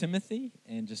Timothy,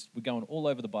 and we're going all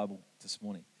over the Bible this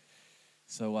morning.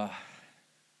 So,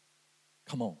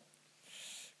 come on.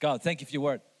 God, thank you for your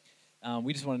word.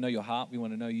 We just want to know your heart. We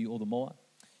want to know you all the more.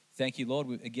 Thank you, Lord.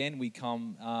 We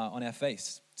come on our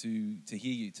face to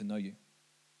hear you, to know you.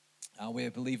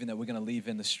 We're believing that we're going to live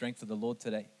in the strength of the Lord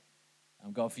today.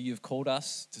 God, for you have called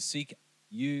us to seek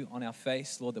you on our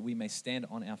face, Lord, that we may stand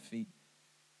on our feet.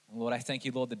 And Lord, I thank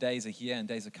you, Lord, the days are here and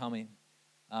days are coming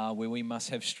where we must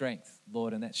have strength,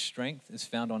 Lord, and that strength is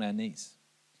found on our knees.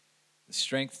 The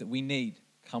strength that we need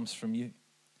comes from you.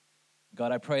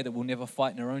 God, I pray that we'll never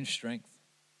fight in our own strength,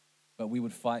 but we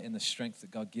would fight in the strength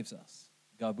that God gives us.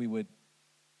 God, we would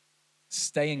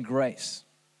stay in grace.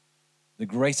 The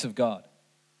grace of God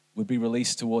would be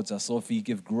released towards us. Lord, for you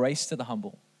give grace to the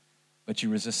humble, but you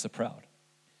resist the proud.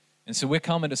 And so we're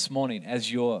coming this morning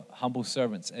as your humble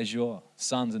servants, as your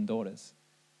sons and daughters,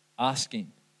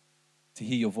 asking to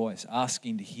hear your voice,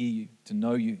 asking to hear you, to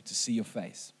know you, to see your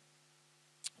face.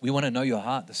 We want to know your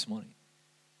heart this morning.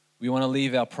 We want to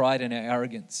leave our pride and our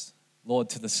arrogance, Lord,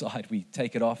 to the side. We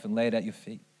take it off and lay it at your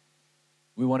feet.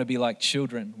 We want to be like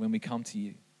children when we come to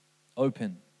you,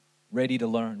 open, ready to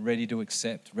learn, ready to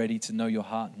accept, ready to know your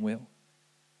heart and will.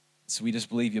 So we just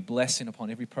believe your blessing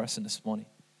upon every person this morning.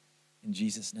 In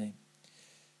Jesus' name,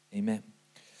 amen.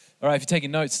 All right, if you're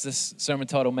taking notes, this sermon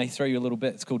title may throw you a little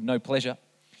bit. It's called No Pleasure.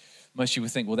 Most people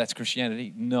think, well, that's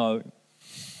Christianity. No.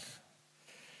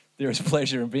 There is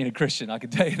pleasure in being a Christian. I can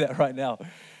tell you that right now.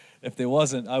 If there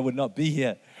wasn't, I would not be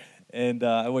here. And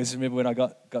I always remember when I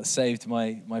got saved,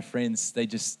 my friends, they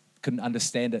just couldn't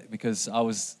understand it because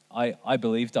I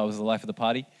believed I was the life of the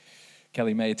party.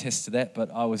 Kelly may attest to that,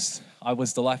 but I was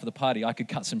the life of the party. I could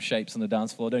cut some shapes on the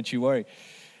dance floor, don't you worry.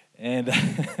 And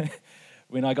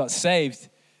when I got saved,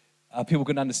 people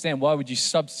couldn't understand, why would you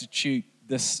substitute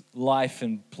this life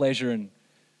and pleasure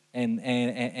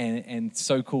and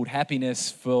so-called happiness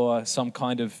for some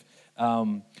kind of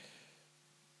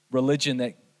religion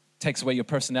that takes away your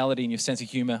personality and your sense of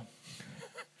humor?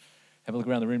 Have a look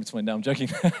around the room between now. I'm joking.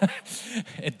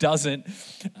 It doesn't.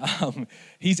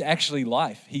 He's actually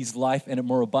life. He's life and it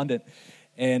more abundant.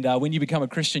 And when you become a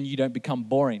Christian, you don't become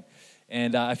boring.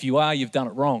 And if you are, you've done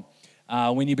it wrong.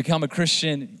 When you become a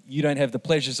Christian, you don't have the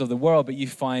pleasures of the world, but you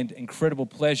find incredible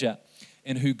pleasure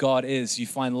in who God is. You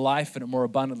find life in it more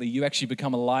abundantly. You actually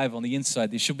become alive on the inside.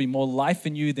 There should be more life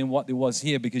in you than what there was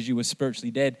here because you were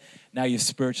spiritually dead. Now you're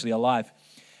spiritually alive.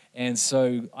 And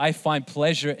so I find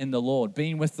pleasure in the Lord,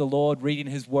 being with the Lord, reading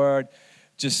his word,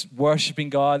 just worshiping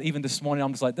God. Even this morning,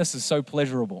 I'm just like, this is so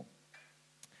pleasurable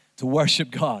to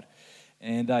worship God.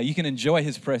 And you can enjoy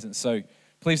his presence. So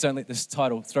please don't let this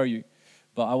title throw you.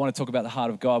 But I want to talk about the heart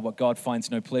of God, what God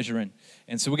finds no pleasure in.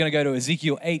 And so we're going to go to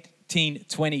Ezekiel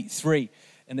 18:23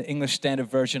 in the English Standard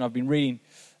Version. I've been reading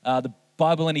the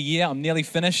Bible in a year. I'm nearly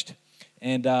finished.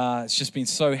 And it's just been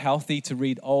so healthy to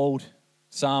read old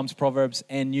Psalms, Proverbs,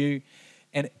 and new.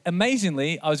 And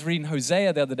amazingly, I was reading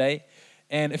Hosea the other day.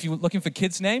 And if you're looking for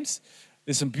kids' names,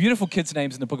 there's some beautiful kids'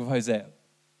 names in the book of Hosea.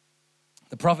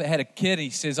 The prophet had a kid. He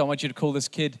says, I want you to call this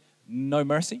kid No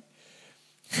Mercy.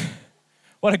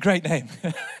 What a great name.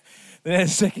 Then had a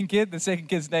second kid. The second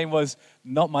kid's name was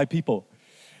Not My People.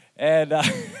 And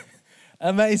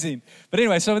amazing. But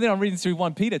anyway, so then I'm reading through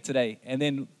 1 Peter today. And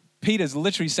then Peter's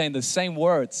literally saying the same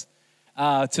words.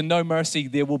 To no mercy,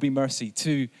 there will be mercy.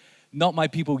 To not my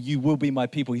people, you will be my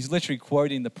people. He's literally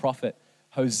quoting the prophet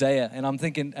Hosea. And I'm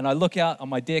thinking, and I look out on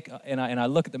my deck and I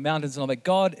look at the mountains and I'm like,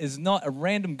 God is not a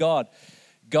random God.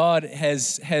 God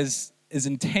is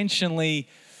intentionally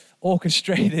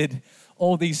orchestrated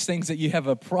all these things that you have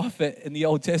a prophet in the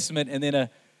Old Testament and then a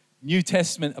New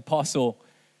Testament apostle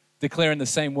declaring the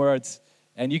same words.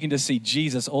 And you can just see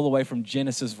Jesus all the way from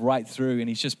Genesis right through, and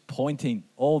he's just pointing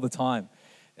all the time.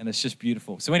 And it's just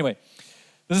beautiful. So anyway,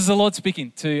 this is the Lord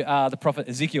speaking to the prophet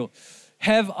Ezekiel.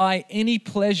 Have I any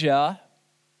pleasure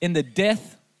in the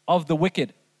death of the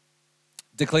wicked,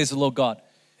 declares the Lord God,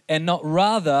 and not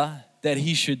rather that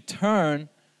he should turn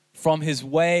from his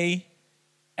way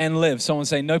and live? Someone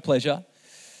say, no pleasure.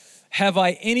 Have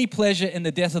I any pleasure in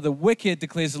the death of the wicked,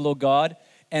 declares the Lord God,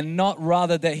 and not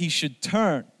rather that he should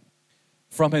turn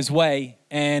from his way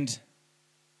and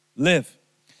live?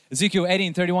 Ezekiel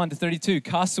 18:31-32,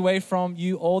 cast away from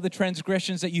you all the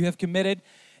transgressions that you have committed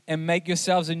and make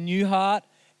yourselves a new heart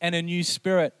and a new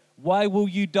spirit. Why will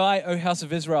you die, O house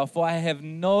of Israel? For I have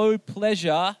no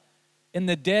pleasure in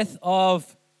the death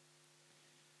of,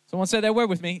 someone say that word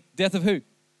with me, death of who?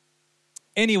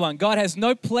 Anyone. God has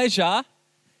no pleasure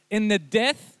in the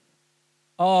death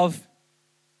of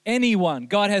anyone.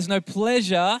 God has no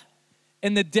pleasure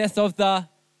in the death of the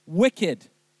wicked,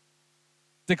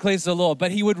 declares the Lord.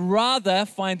 But he would rather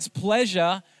finds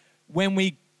pleasure when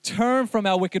we turn from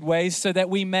our wicked ways so that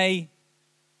we may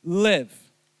live.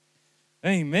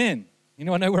 Amen. You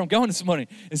know, I know where I'm going this morning.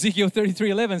 Ezekiel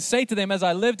 33:11, say to them, as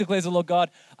I live, declares the Lord God,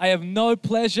 I have no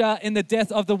pleasure in the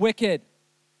death of the wicked.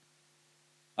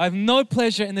 I have no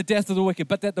pleasure in the death of the wicked,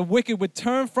 but that the wicked would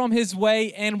turn from his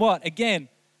way and what? Again,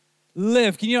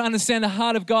 live. Can you understand the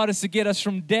heart of God is to get us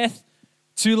from death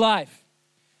to life?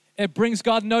 It brings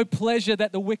God no pleasure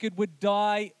that the wicked would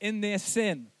die in their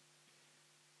sin.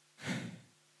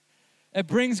 It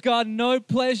brings God no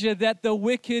pleasure that the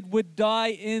wicked would die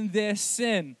in their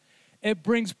sin. It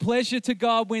brings pleasure to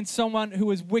God when someone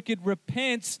who is wicked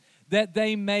repents that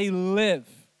they may live.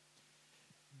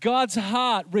 God's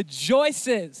heart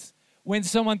rejoices when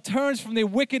someone turns from their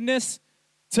wickedness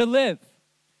to live.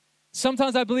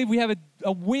 Sometimes I believe we have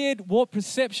a weird, warped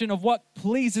perception of what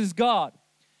pleases God.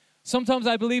 Sometimes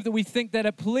I believe that we think that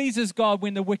it pleases God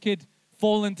when the wicked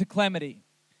fall into calamity.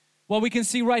 Well, we can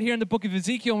see right here in the book of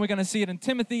Ezekiel, and we're going to see it in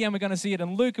Timothy, and we're going to see it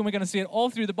in Luke, and we're going to see it all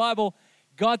through the Bible.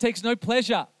 God takes no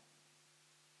pleasure.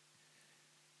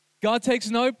 God takes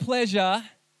no pleasure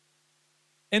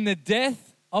in the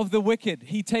death of the wicked.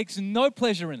 He takes no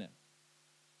pleasure in it.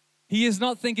 He is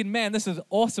not thinking, man, this is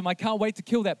awesome. I can't wait to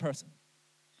kill that person.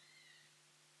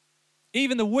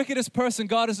 Even the wickedest person,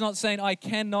 God is not saying, I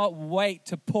cannot wait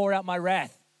to pour out my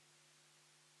wrath.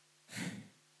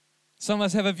 Some of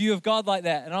us have a view of God like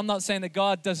that. And I'm not saying that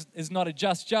God is not a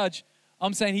just judge.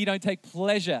 I'm saying he don't take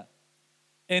pleasure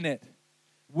in it.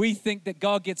 We think that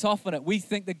God gets off on it. We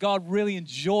think that God really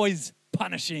enjoys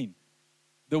punishing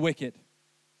the wicked.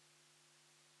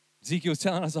 Ezekiel is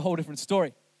telling us a whole different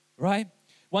story, right?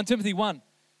 1 Timothy 1,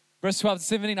 verse 12 to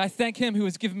 17. I thank him who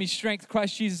has given me strength,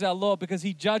 Christ Jesus our Lord, because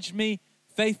he judged me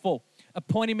faithful,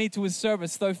 appointing me to his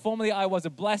service. Though formerly I was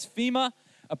a blasphemer,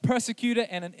 a persecutor,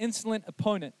 and an insolent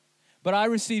opponent. But I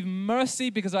received mercy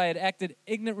because I had acted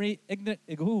ignorantly. That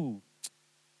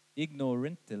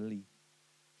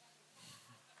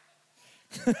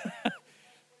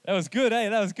was good, eh?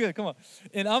 That was good. Come on.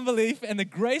 In unbelief, and the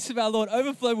grace of our Lord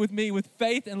overflowed with me with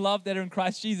faith and love that are in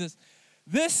Christ Jesus.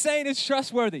 This saint is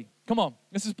trustworthy. Come on.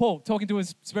 This is Paul talking to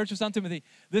his spiritual son, Timothy.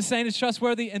 This saint is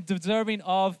trustworthy and deserving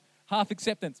of half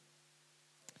acceptance.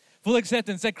 Full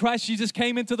acceptance that Christ Jesus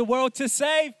came into the world to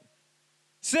save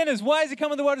sinners. Why is he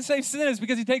come in the world to save sinners?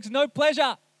 Because he takes no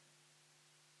pleasure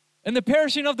in the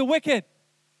perishing of the wicked.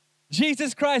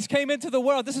 Jesus Christ came into the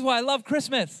world. This is why I love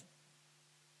Christmas.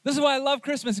 This is why I love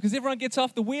Christmas, because everyone gets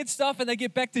off the weird stuff and they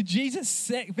get back to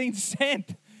Jesus being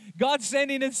sent. God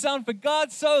sending his son, for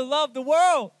God so loved the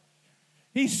world.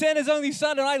 He sent his only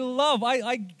son, and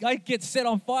I get set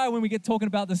on fire when we get talking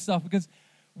about this stuff, because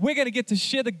we're going to get to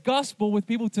share the gospel with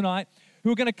people tonight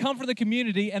who are going to come from the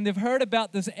community, and they've heard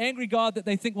about this angry God that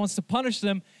they think wants to punish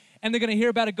them, and they're going to hear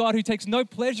about a God who takes no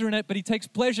pleasure in it, but he takes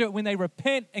pleasure when they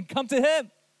repent and come to him.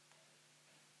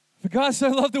 For God so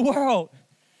loved the world,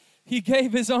 he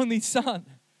gave his only son.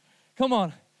 Come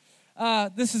on.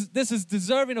 This is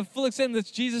deserving of full acceptance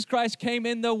that Jesus Christ came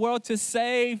in the world to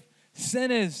save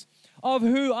sinners, of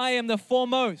who I am the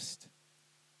foremost.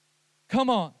 Come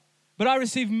on. But I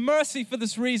received mercy for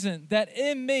this reason, that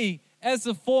in me, as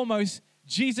the foremost,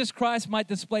 Jesus Christ might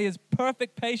display his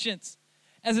perfect patience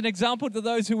as an example to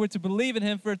those who were to believe in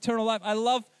him for eternal life. I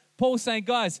love Paul saying,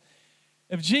 guys,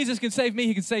 if Jesus can save me,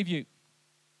 he can save you.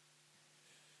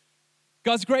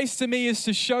 God's grace to me is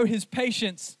to show his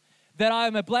patience, that I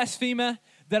am a blasphemer,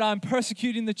 that I'm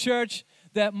persecuting the church,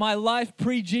 that my life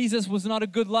pre-Jesus was not a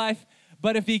good life,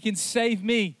 but if he can save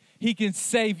me, he can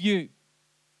save you.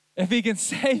 If he can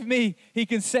save me, he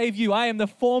can save you. I am the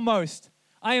foremost.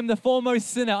 I am the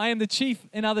foremost sinner. I am the chief,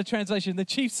 in other translation, the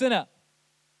chief sinner.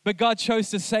 But God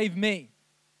chose to save me.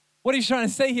 What he's trying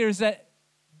to say here is that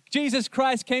Jesus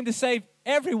Christ came to save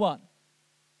everyone.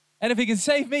 And if he can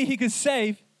save me, he can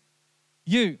save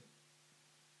you.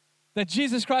 That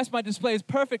Jesus Christ might display his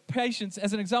perfect patience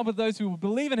as an example of those who will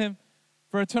believe in him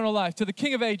for eternal life. To the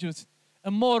King of ages,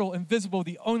 immortal, invisible,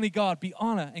 the only God, be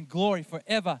honor and glory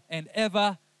forever and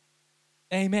ever.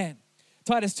 Amen.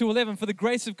 Titus 2:11, for the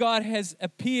grace of God has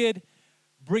appeared,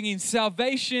 bringing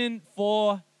salvation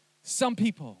for some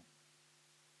people.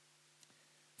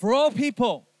 For all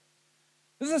people.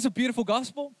 Isn't this a beautiful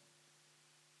gospel?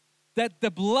 That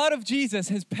the blood of Jesus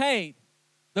has paid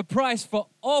the price for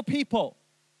all people.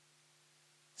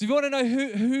 So if you want to know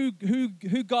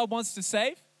who God wants to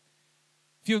save,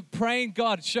 if you're praying,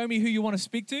 God, show me who you want to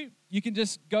speak to, you can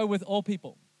just go with all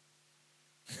people.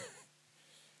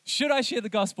 Should I share the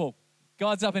gospel?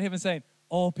 God's up in heaven saying,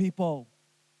 all people.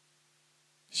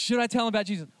 Should I tell them about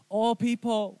Jesus? All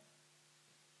people.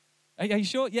 Are you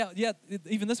sure? Yeah,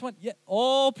 even this one? Yeah,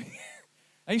 all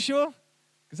are you sure?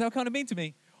 Because that kind of mean to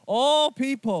me. All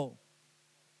people.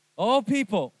 All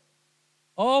people.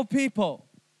 All people.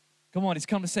 Come on, he's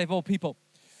come to save all people.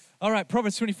 All right,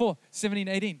 Proverbs 24, 17,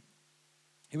 18.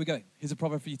 Here we go. Here's a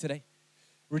proverb for you today.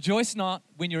 Rejoice not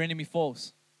when your enemy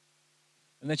falls,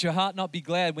 and let your heart not be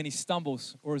glad when he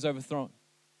stumbles or is overthrown.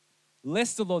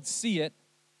 Lest the Lord see it,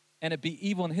 and it be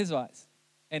evil in his eyes,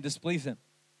 and displease him.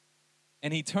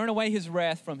 And he turn away his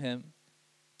wrath from him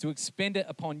to expend it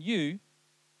upon you,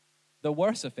 the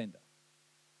worst offender.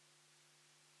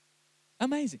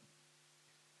 Amazing.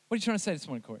 What are you trying to say this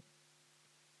morning, Corey?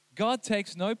 God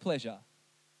takes no pleasure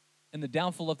in the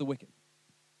downfall of the wicked.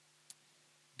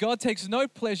 God takes no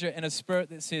pleasure in a spirit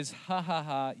that says, ha, ha,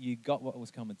 ha, you got what was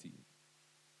coming to you.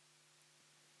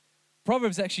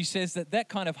 Proverbs actually says that that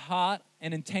kind of heart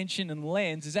and intention and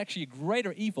lens is actually a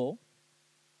greater evil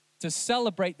to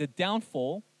celebrate the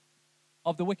downfall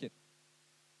of the wicked.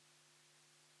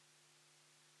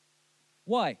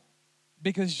 Why?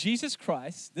 Because Jesus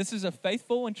Christ, this is a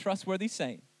faithful and trustworthy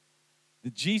saying,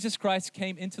 that Jesus Christ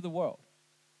came into the world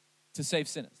to save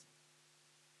sinners.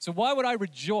 So why would I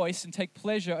rejoice and take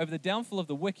pleasure over the downfall of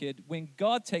the wicked when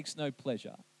God takes no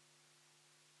pleasure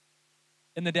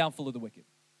in the downfall of the wicked?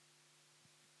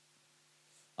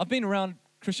 I've been around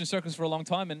Christian circles for a long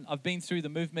time, and I've been through the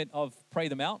movement of pray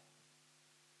them out.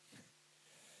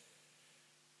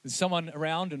 There's someone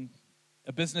around and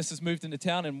a business has moved into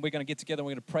town, and we're going to get together and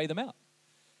we're going to pray them out.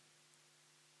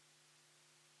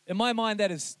 In my mind,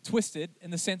 that is twisted in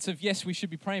the sense of, yes, we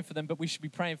should be praying for them, but we should be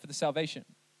praying for the salvation.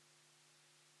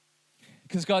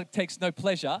 Because God takes no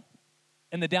pleasure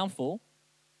in the downfall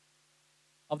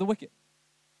of the wicked.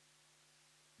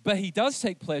 But he does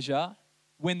take pleasure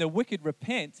when the wicked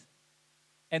repent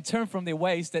and turn from their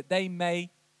ways that they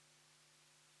may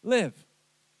live.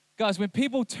 Guys, when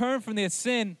people turn from their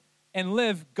sin and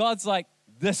live, God's like,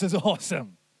 this is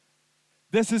awesome.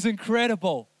 This is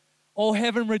incredible. All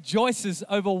heaven rejoices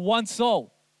over one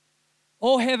soul.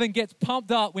 All heaven gets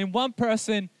pumped up when one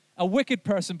person, a wicked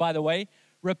person, by the way,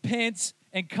 repents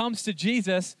and comes to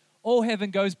Jesus. All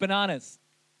heaven goes bananas.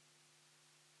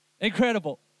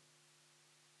 Incredible.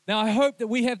 Now, I hope that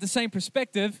we have the same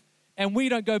perspective and we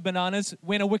don't go bananas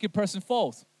when a wicked person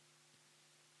falls.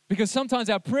 Because sometimes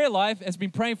our prayer life has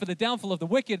been praying for the downfall of the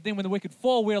wicked. Then when the wicked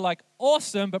fall, we're like,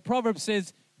 awesome. But Proverbs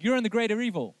says, you're in the greater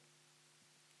evil.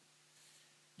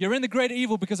 You're in the greater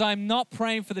evil because I'm not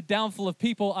praying for the downfall of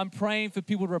people. I'm praying for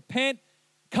people to repent,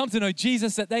 come to know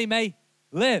Jesus that they may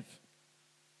live.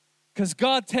 Because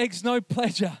God takes no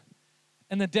pleasure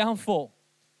in the downfall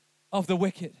of the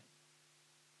wicked.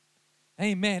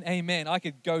 Amen, amen. I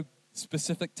could go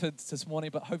specific to this morning,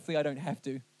 but hopefully I don't have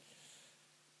to.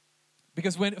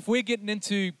 Because if we're getting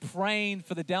into praying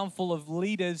for the downfall of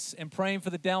leaders and praying for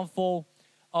the downfall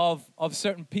of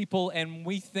certain people and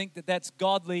we think that that's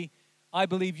godly, I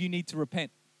believe you need to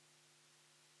repent.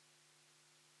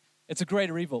 It's a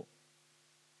greater evil.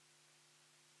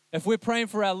 If we're praying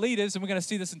for our leaders, and we're going to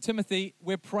see this in Timothy,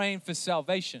 we're praying for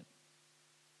salvation.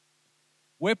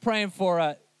 We're praying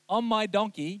for on my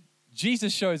donkey,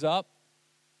 Jesus shows up,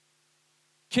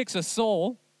 kicks a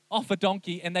soul off a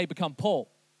donkey, and they become Paul.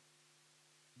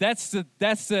 That's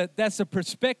the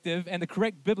perspective and the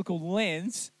correct biblical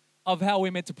lens of how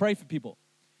we're meant to pray for people.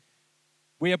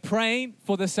 We are praying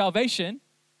for the salvation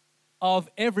of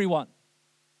everyone,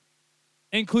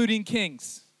 including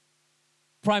kings,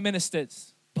 prime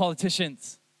ministers,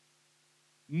 politicians,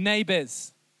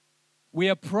 neighbors. We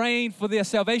are praying for their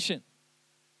salvation.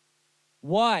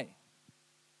 Why?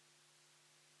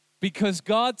 Because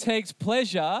God takes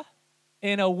pleasure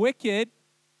in a wicked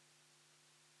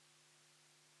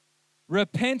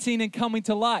repenting and coming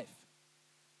to life.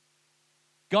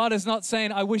 God is not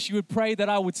saying, I wish you would pray that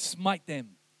I would smite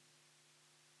them.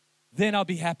 Then I'll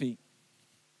be happy.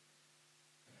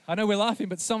 I know we're laughing,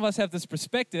 but some of us have this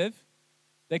perspective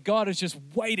that God is just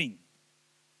waiting.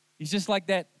 He's just like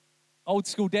that old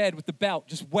school dad with the belt,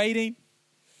 just waiting.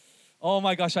 Oh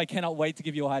my gosh, I cannot wait to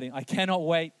give you a hiding. I cannot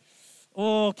wait.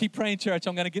 Oh, keep praying, church.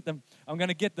 I'm going to get them. I'm going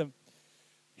to get them.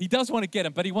 He does want to get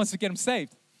them, but he wants to get them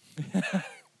saved.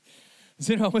 Is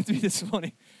anyone with me this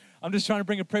morning? I'm just trying to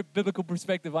bring a biblical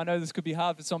perspective. I know this could be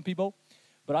hard for some people,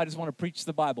 but I just want to preach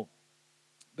the Bible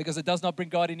because it does not bring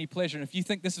God any pleasure. And if you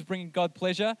think this is bringing God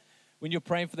pleasure when you're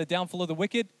praying for the downfall of the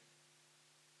wicked,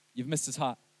 you've missed his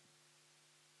heart.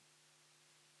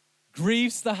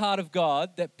 Grieves the heart of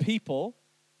God that people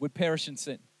would perish in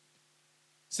sin.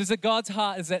 Says that God's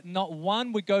heart is that not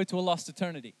one would go to a lost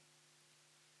eternity.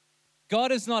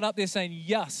 God is not up there saying,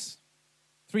 yes,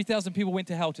 3,000 people went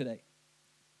to hell today.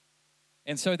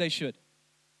 And so they should.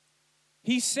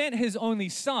 He sent his only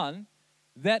son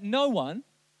that no one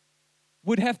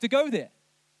would have to go there.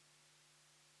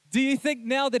 Do you think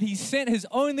now that he sent his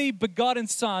only begotten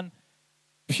son,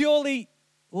 purely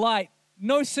light,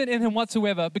 no sin in him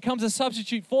whatsoever, becomes a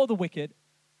substitute for the wicked,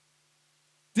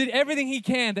 did everything he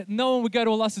can that no one would go to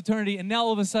a lost eternity, and now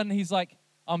all of a sudden he's like,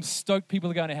 I'm stoked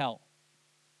people are going to hell.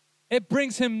 It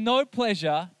brings him no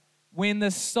pleasure when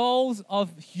the souls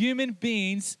of human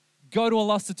beings go to a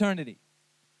lost eternity.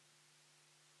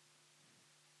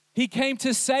 He came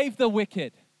to save the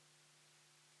wicked.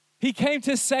 He came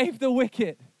to save the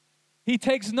wicked. He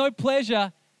takes no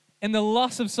pleasure in the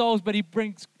loss of souls, but it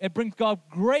brings God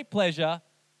great pleasure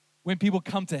when people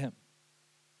come to him.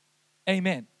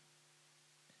 Amen.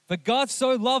 For God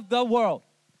so loved the world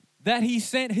that he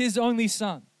sent his only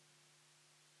son.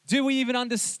 Do we even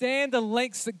understand the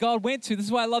lengths that God went to? This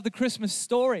is why I love the Christmas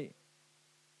story.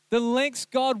 The lengths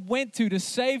God went to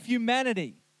save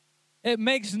humanity. It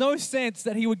makes no sense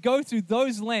that he would go through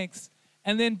those lengths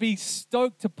and then be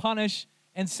stoked to punish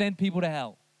and send people to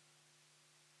hell.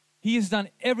 He has done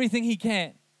everything he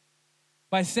can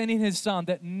by sending his son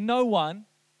that no one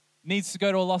needs to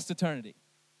go to a lost eternity.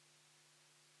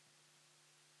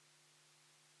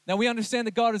 Now we understand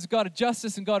that God is a God of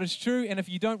justice and God is true, and if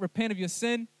you don't repent of your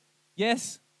sin,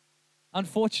 yes,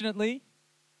 unfortunately,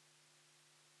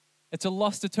 it's a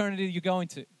lost eternity you're going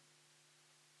to.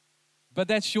 But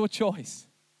that's your choice,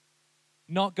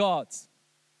 not God's.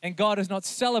 And God is not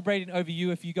celebrating over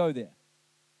you if you go there.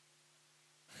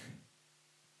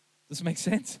 Does this make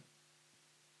sense?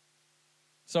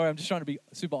 Sorry, I'm just trying to be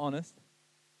super honest.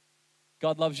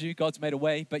 God loves you. God's made a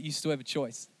way, but you still have a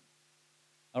choice.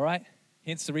 All right?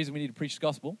 Hence the reason we need to preach the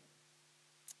gospel,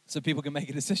 so people can make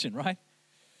a decision, right?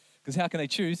 Because how can they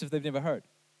choose if they've never heard?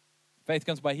 Faith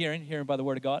comes by hearing, hearing by the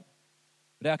word of God.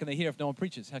 But how can they hear if no one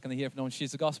preaches? How can they hear if no one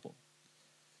shares the gospel?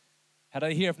 How do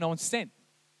they hear if no one's sent?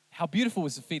 How beautiful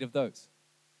was the feet of those?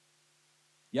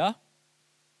 Yeah?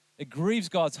 It grieves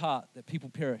God's heart that people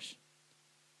perish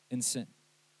in sin.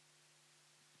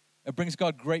 It brings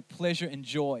God great pleasure and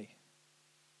joy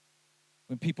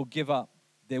when people give up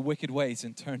their wicked ways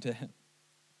and turn to him.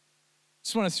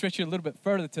 Just want to stretch you a little bit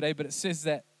further today, but it says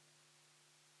that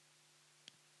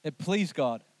it pleased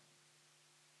God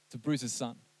to bruise his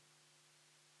son.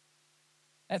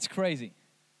 That's crazy.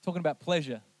 Talking about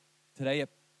pleasure today, it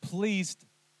pleased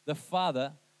the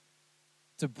Father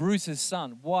to bruise his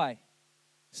son. Why?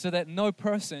 So that no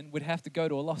person would have to go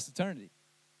to a lost eternity.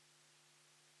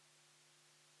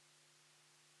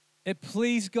 It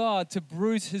pleased God to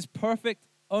bruise his perfect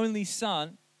only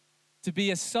son to be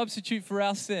a substitute for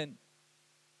our sin.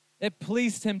 It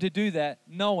pleased him to do that,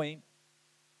 knowing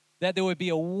that there would be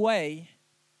a way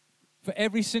for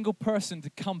every single person to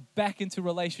come back into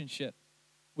relationship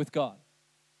with God.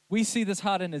 We see this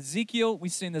heart in Ezekiel.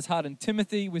 We've seen this heart in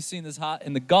Timothy. We've seen this heart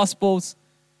in the Gospels.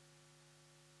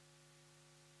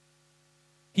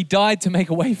 He died to make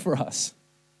a way for us.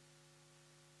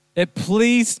 It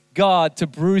pleased God to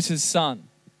bruise his son.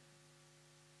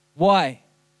 Why?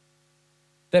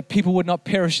 That people would not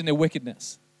perish in their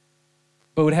wickedness,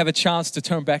 but would have a chance to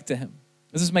turn back to him.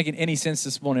 This is making any sense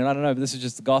this morning. I don't know, but this is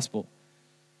just the gospel.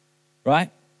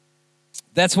 Right?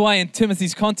 That's why in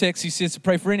Timothy's context, he says to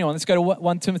pray for anyone. Let's go to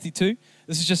 1 Timothy 2.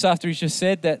 This is just after he's just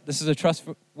said that this is a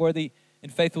trustworthy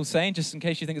and faithful saying, just in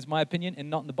case you think it's my opinion and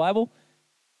not in the Bible.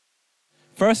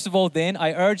 First of all, then,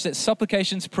 I urge that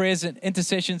supplications, prayers, and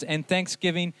intercessions and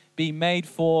thanksgiving be made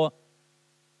for...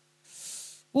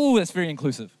 Ooh, that's very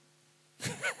inclusive.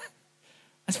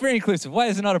 That's very inclusive. Why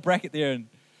is there not a bracket there and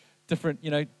different,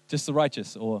 just the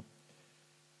righteous or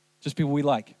just people we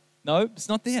like? No, it's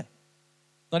not there.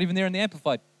 Not even there in the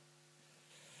Amplified.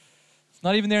 It's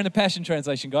not even there in the Passion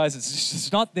Translation, guys. It's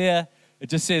just not there. It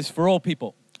just says for all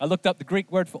people. I looked up the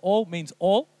Greek word for all, means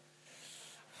all.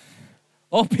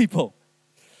 All people.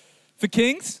 For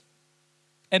kings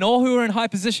and all who are in high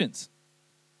positions,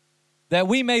 that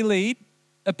we may lead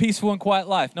a peaceful and quiet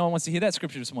life. No one wants to hear that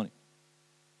scripture this morning.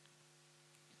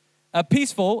 A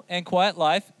peaceful and quiet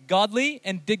life, godly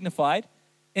and dignified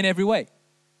in every way.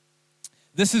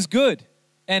 This is good,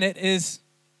 and it is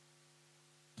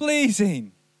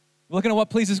pleasing. We're looking at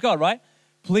what pleases God, right?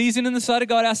 Pleasing in the sight of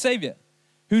God, our Savior,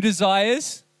 who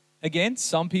desires, again,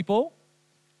 some people.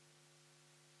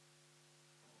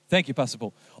 Thank you, Pastor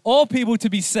Paul. All people to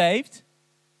be saved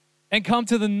and come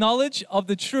to the knowledge of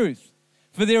the truth.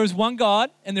 For there is one God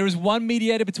and there is one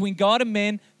mediator between God and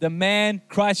men, the man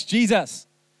Christ Jesus,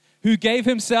 who gave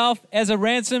himself as a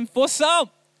ransom for some.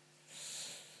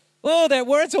 Oh, that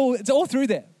word, it's all through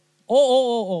there.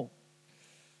 All.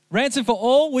 Ransom for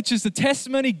all, which is the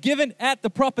testimony given at the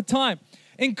proper time.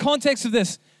 In context of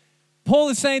this, Paul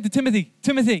is saying to Timothy,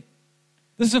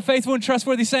 this is a faithful and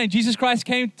trustworthy saying. Jesus Christ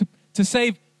came to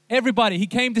save everybody. He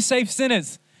came to save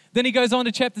sinners. Then he goes on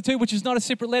to chapter 2, which is not a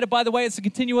separate letter, by the way. It's a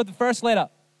continuation of the first letter.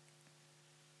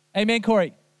 Amen,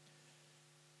 Corey.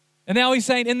 And now he's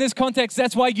saying in this context,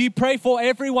 that's why you pray for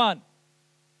everyone.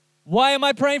 Why am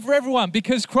I praying for everyone?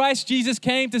 Because Christ Jesus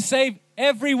came to save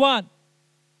everyone.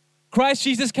 Christ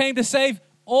Jesus came to save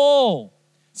all.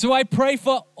 So I pray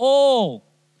for all.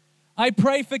 I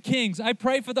pray for kings. I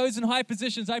pray for those in high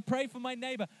positions. I pray for my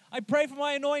neighbor. I pray for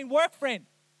my annoying work friend.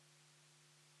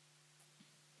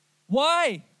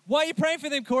 Why? Why are you praying for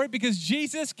them, Corey? Because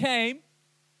Jesus came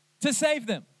to save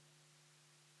them.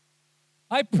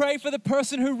 I pray for the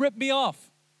person who ripped me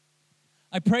off.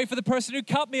 I pray for the person who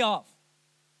cut me off.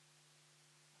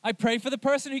 I pray for the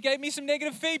person who gave me some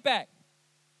negative feedback.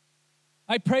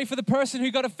 I pray for the person who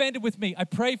got offended with me. I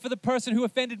pray for the person who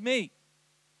offended me.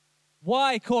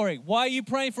 Why, Corey? Why are you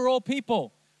praying for all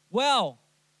people? Well,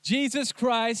 Jesus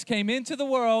Christ came into the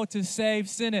world to save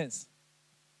sinners.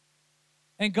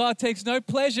 And God takes no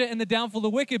pleasure in the downfall of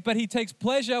the wicked, but he takes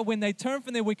pleasure when they turn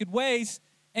from their wicked ways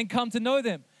and come to know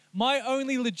them. My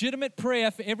only legitimate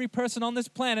prayer for every person on this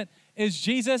planet is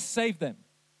Jesus save them.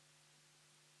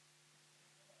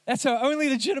 That's our only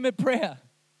legitimate prayer.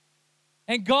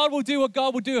 And God will do what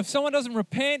God will do. If someone doesn't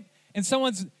repent and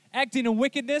someone's acting in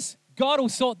wickedness, God will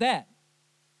sort that.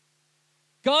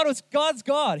 God's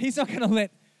God. He's not going to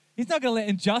let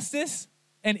injustice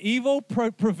and evil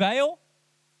prevail.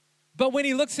 But when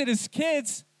he looks at his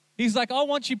kids, he's like, I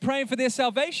want you praying for their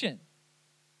salvation.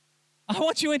 I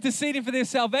want you interceding for their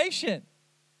salvation.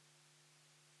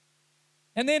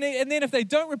 And then if they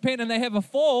don't repent and they have a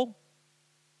fall,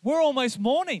 we're almost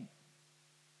mourning.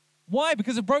 Why?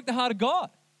 Because it broke the heart of God.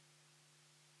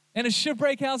 And it should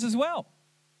break ours as well.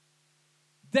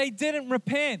 They didn't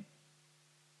repent.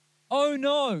 Oh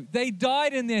no, they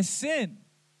died in their sin.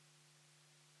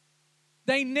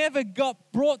 They never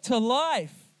got brought to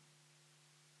life.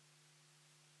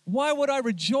 Why would I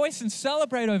rejoice and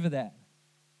celebrate over that?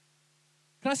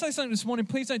 Can I say something this morning?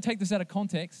 Please don't take this out of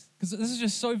context, because this is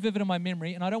just so vivid in my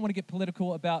memory, and I don't want to get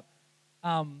political about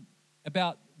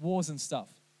wars and stuff.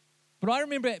 But I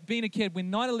remember being a kid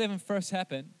when 9/11 first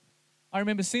happened. I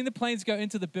remember seeing the planes go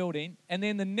into the building, and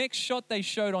then the next shot they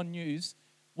showed on news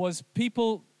was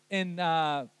people in,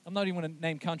 I'm not even going to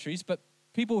name countries, but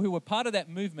people who were part of that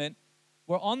movement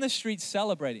were on the streets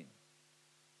celebrating,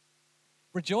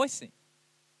 rejoicing.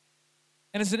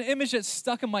 And it's an image that's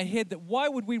stuck in my head that why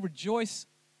would we rejoice,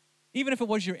 even if it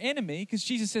was your enemy, because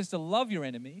Jesus says to love your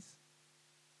enemies.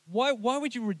 Why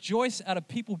would you rejoice out of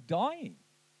people dying?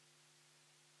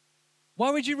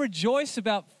 Why would you rejoice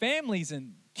about families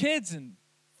and kids and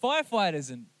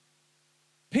firefighters and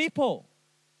people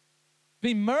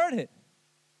being murdered?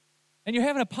 And you're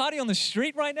having a party on the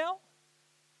street right now?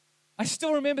 I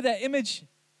still remember that image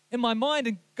in my mind,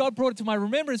 and God brought it to my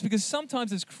remembrance, because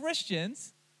sometimes as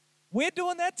Christians, we're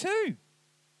doing that too.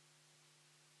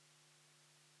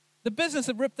 The business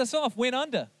that ripped us off went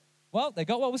under. Well, they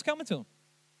got what was coming to them.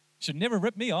 Should never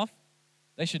rip me off.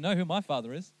 They should know who my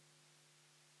Father is.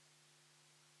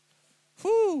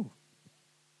 Whew.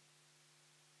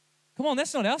 Come on,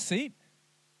 that's not our seat.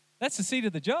 That's the seat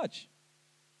of the judge.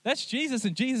 That's Jesus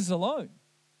and Jesus alone.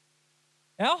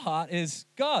 Our heart is,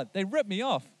 God, they ripped me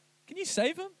off. Can you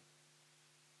save them?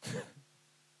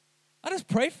 I just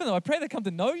pray for them. I pray they come to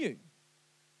know you.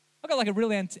 I've got like a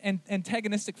really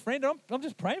antagonistic friend. I'm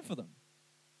just praying for them.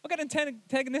 I've got an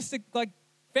antagonistic like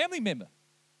family member.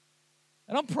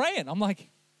 And I'm praying. I'm like,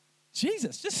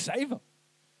 Jesus, just save them.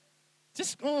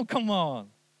 Just, oh, come on.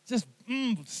 Just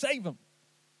save them.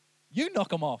 You knock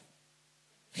them off.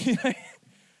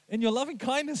 In your loving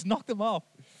kindness, knock them off.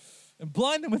 And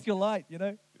blind them with your light,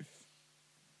 Because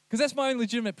that's my own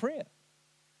legitimate prayer.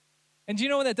 And do you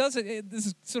know what that does? This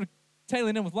is sort of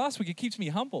tailing in with last week. It keeps me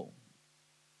humble.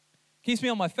 Keeps me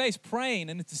on my face praying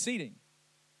and interceding.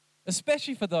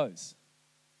 Especially for those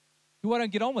who I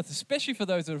don't get on with. Especially for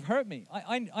those that have hurt me.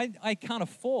 I can't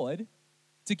afford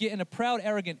to get in a proud,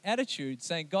 arrogant attitude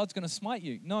saying God's going to smite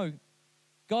you. No,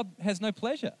 God has no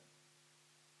pleasure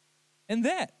in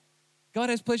that. God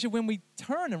has pleasure when we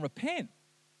turn and repent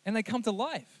and they come to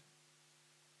life.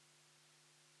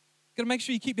 Got to make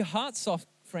sure you keep your heart soft,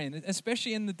 friend,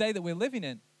 especially in the day that we're living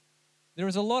in. There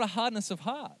is a lot of hardness of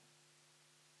heart.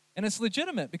 And it's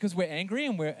legitimate because we're angry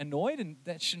and we're annoyed and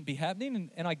that shouldn't be happening.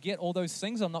 And I get all those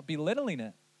things. I'm not belittling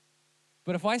it.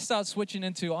 But if I start switching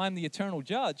into I'm the eternal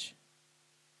judge,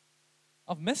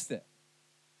 I've missed it.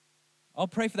 I'll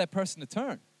pray for that person to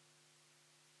turn.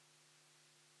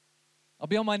 I'll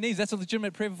be on my knees. That's a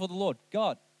legitimate prayer before the Lord.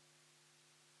 God,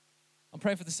 I'm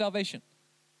praying for the salvation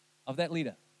of that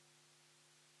leader.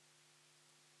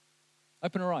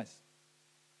 Open her eyes.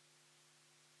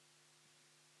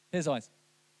 His eyes.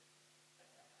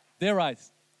 Their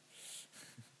eyes.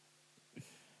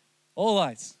 All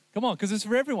eyes. Come on, because it's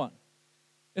for everyone.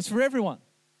 It's for everyone.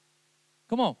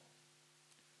 Come on.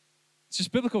 It's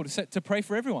just biblical to pray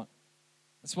for everyone.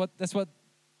 That's what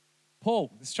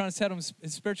Paul is trying to tell his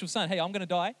spiritual son. Hey, I'm going to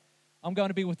die. I'm going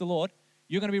to be with the Lord.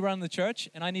 You're going to be running the church,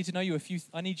 and I need to know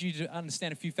I need you to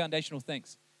understand a few foundational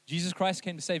things. Jesus Christ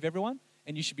came to save everyone,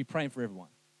 and you should be praying for everyone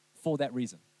for that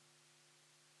reason.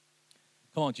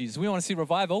 Come on, Jesus. We want to see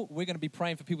revival. We're going to be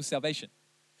praying for people's salvation.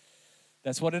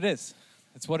 That's what it is.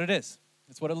 That's what it is.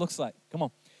 That's what it looks like. Come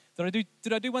on.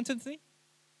 Did I do 1 Timothy?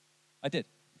 I did.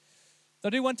 Did I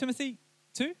do 1 Timothy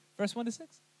 2, verse 1 to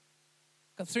 6?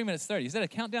 Got 3 minutes 30. Is that a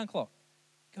countdown clock?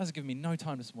 You guys are giving me no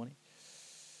time this morning.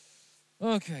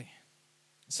 Okay.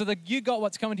 So you got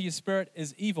what's coming to your spirit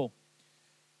is evil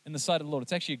in the sight of the Lord.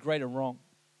 It's actually a greater wrong.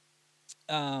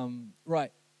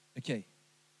 Right. Okay.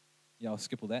 Yeah, I'll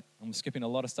skip all that. I'm skipping a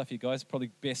lot of stuff, you guys.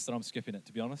 Probably best that I'm skipping it,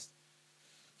 to be honest.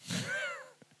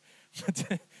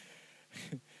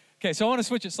 Okay, so I want to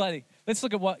switch it slightly. Let's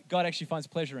look at what God actually finds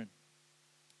pleasure in.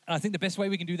 And I think the best way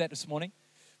we can do that this morning,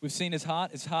 we've seen his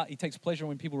heart. His heart, he takes pleasure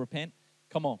when people repent.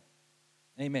 Come on.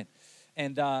 Amen.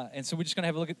 And so we're just going to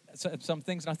have a look at some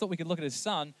things. And I thought we could look at his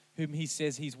son, whom he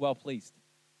says he's well pleased.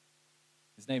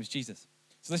 His name is Jesus.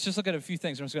 So let's just look at a few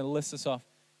things. I'm just going to list this off.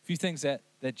 A few things that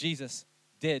Jesus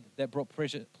did that brought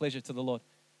pleasure to the Lord.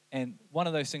 And one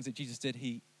of those things that Jesus did,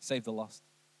 he saved the lost.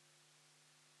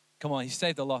 Come on, he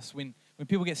saved the lost. When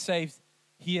people get saved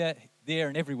here, there,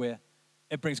 and everywhere,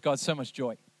 it brings God so much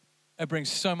joy. It brings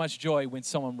so much joy when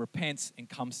someone repents and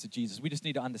comes to Jesus. We just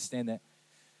need to understand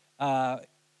that.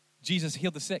 Jesus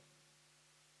healed the sick.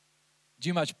 Do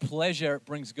you know how much pleasure it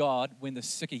brings God when the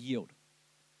sick are healed?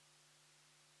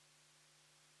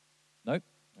 Nope.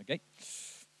 Okay.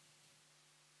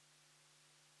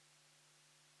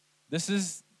 This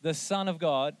is the Son of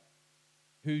God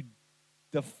who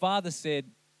the Father said,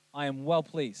 I am well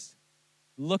pleased.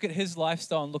 Look at his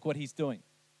lifestyle and look what he's doing.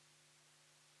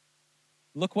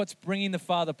 Look what's bringing the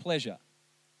Father pleasure.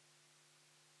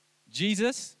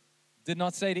 Jesus did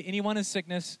not say to anyone in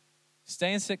sickness,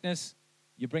 stay in sickness,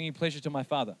 you're bringing pleasure to my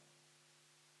Father.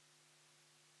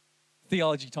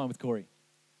 Theology time with Corey.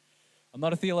 I'm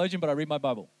not a theologian, but I read my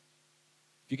Bible.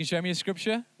 If you can show me a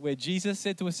scripture where Jesus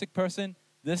said to a sick person,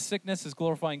 this sickness is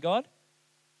glorifying God,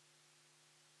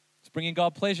 it's bringing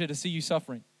God pleasure to see you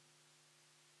suffering.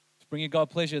 It's bringing God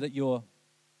pleasure that you're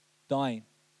dying.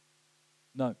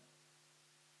 No.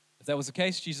 If that was the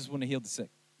case, Jesus wouldn't have healed the sick.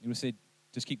 He would have said,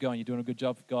 just keep going. You're doing a good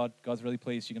job for God. God's really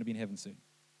pleased. You're going to be in heaven soon.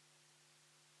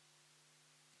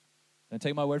 Don't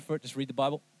take my word for it. Just read the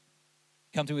Bible.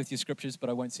 Come to me with your scriptures, but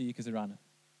I won't see you because there are none.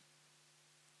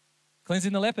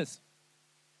 Cleansing the lepers.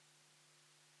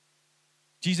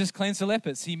 Jesus cleansed the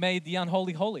lepers. He made the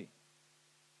unholy holy.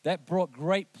 That brought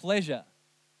great pleasure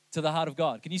to the heart of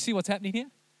God. Can you see what's happening here?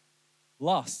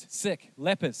 Lost, sick,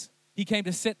 lepers. He came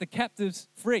to set the captives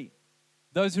free.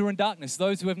 Those who are in darkness,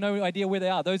 those who have no idea where they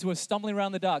are, those who are stumbling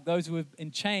around the dark, those who are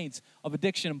in chains of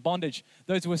addiction and bondage,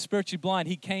 those who are spiritually blind.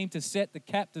 He came to set the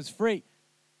captives free.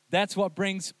 That's what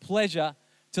brings pleasure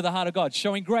to the heart of God.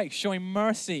 Showing grace, showing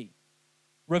mercy,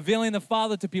 revealing the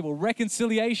Father to people,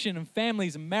 reconciliation in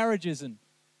families and marriages and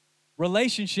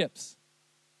relationships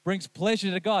brings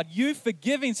pleasure to God. You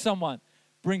forgiving someone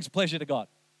brings pleasure to God.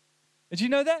 Did you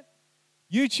know that?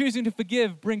 You choosing to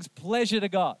forgive brings pleasure to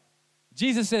God.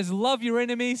 Jesus says, love your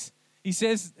enemies. He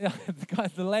says,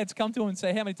 the lads come to him and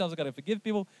say, how many times I've got to forgive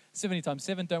people? 70 times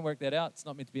 7. Don't work that out. It's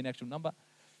not meant to be an actual number.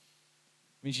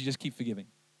 It means you just keep forgiving.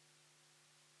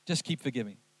 Just keep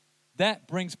forgiving. That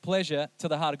brings pleasure to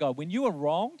the heart of God. When you are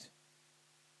wronged,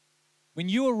 and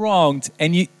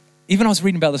even I was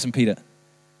reading about this in Peter.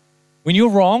 When you're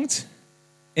wronged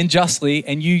unjustly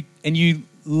and you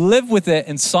live with it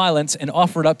in silence and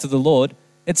offer it up to the Lord,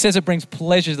 it says it brings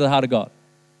pleasure to the heart of God.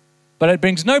 But it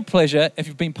brings no pleasure if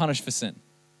you've been punished for sin.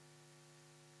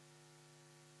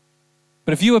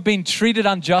 But if you have been treated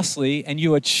unjustly and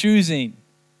you are choosing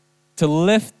to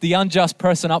lift the unjust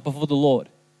person up before the Lord,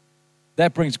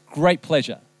 that brings great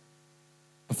pleasure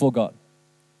before God.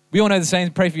 We all know the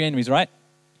saying, pray for your enemies, right?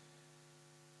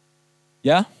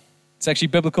 Yeah? It's actually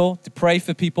biblical to pray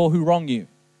for people who wrong you.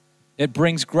 It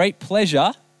brings great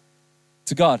pleasure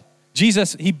to God.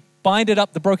 Jesus, he binded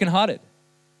up the brokenhearted.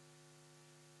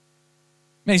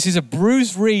 Man, he says, a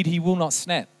bruised reed he will not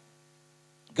snap.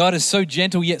 God is so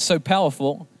gentle yet so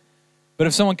powerful, but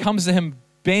if someone comes to him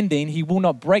bending, he will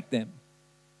not break them.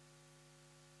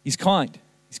 He's kind.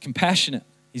 He's compassionate.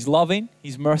 He's loving,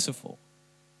 he's merciful.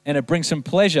 And it brings him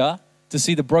pleasure to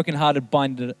see the brokenhearted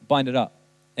bind it up.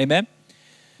 Amen?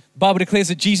 The Bible declares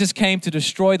that Jesus came to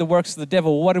destroy the works of the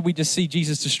devil. What did we just see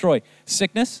Jesus destroy?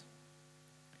 Sickness,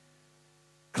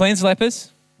 cleanse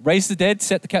lepers, raise the dead,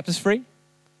 set the captives free.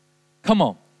 Come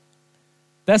on.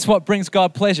 That's what brings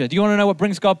God pleasure. Do you want to know what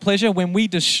brings God pleasure? When we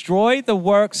destroy the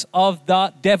works of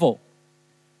the devil.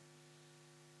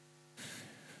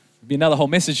 It'd be another whole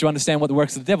message to understand what the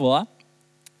works of the devil are.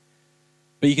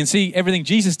 But you can see everything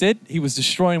Jesus did, he was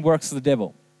destroying works of the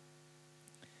devil.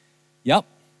 Yep.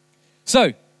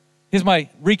 So, here's my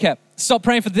recap. Stop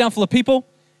praying for the downfall of people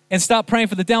and start praying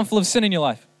for the downfall of sin in your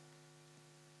life.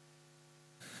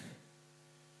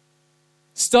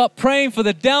 Stop praying for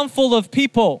the downfall of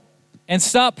people and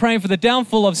start praying for the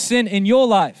downfall of sin in your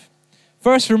life.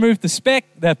 First, remove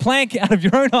the plank out of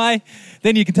your own eye,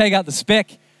 then you can take out the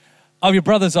speck of your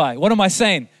brother's eye. What am I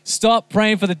saying? Stop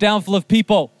praying for the downfall of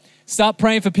people. Stop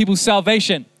praying for people's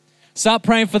salvation. Stop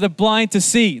praying for the blind to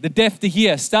see, the deaf to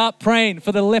hear. Stop praying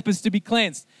for the lepers to be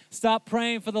cleansed. Stop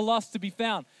praying for the lost to be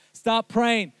found. Stop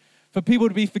praying for people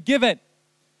to be forgiven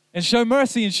and show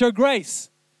mercy and show grace.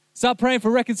 Stop praying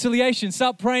for reconciliation.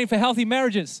 Stop praying for healthy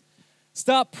marriages.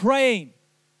 Stop praying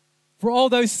for all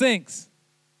those things.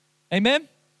 Amen?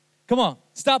 Come on.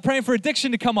 Stop praying for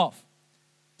addiction to come off.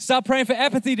 Stop praying for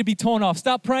apathy to be torn off.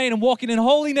 Stop praying and walking in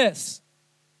holiness.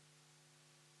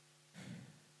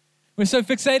 We're so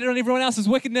fixated on everyone else's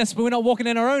wickedness, but we're not walking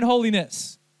in our own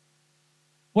holiness.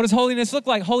 What does holiness look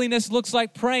like? Holiness looks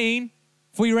like praying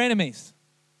for your enemies.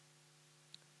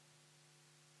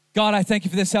 God, I thank you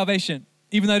for their salvation.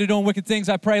 Even though they're doing wicked things,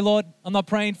 I pray, Lord, I'm not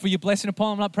praying for your blessing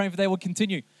upon them. I'm not praying for they will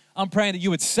continue. I'm praying that you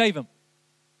would save them.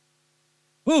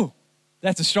 Ooh,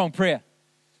 that's a strong prayer.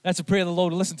 That's a prayer the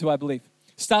Lord will listen to, I believe.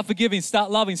 Start forgiving,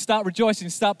 start loving, start rejoicing,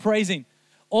 start praising.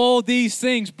 All these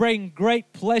things bring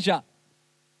great pleasure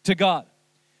to God.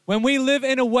 When we live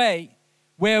in a way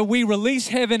where we release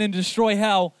heaven and destroy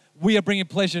hell, we are bringing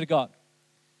pleasure to God.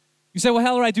 You say, well,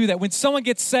 how do I do that? When someone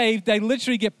gets saved, they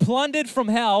literally get plundered from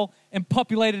hell and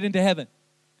populated into heaven.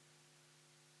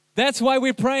 That's why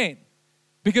we're praying.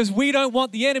 Because we don't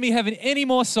want the enemy having any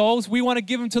more souls. We want to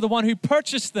give them to the one who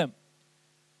purchased them.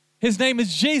 His name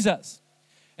is Jesus.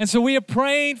 And so we are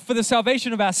praying for the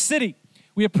salvation of our city.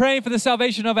 We are praying for the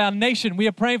salvation of our nation. We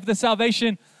are praying for the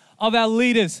salvation of our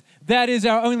leaders. That is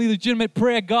our only legitimate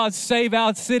prayer. God, save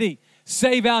our city,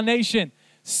 save our nation,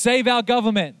 save our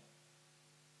government.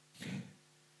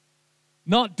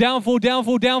 Not downfall,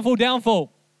 downfall, downfall,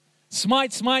 downfall.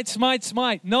 Smite, smite, smite,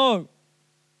 smite. No.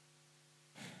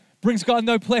 Brings God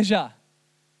no pleasure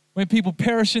when people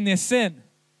perish in their sin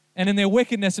and in their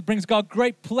wickedness. It brings God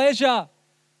great pleasure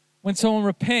when someone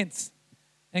repents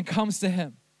and comes to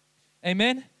him.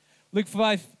 Amen? Luke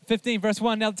 5:15, verse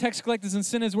 1. Now the tax collectors and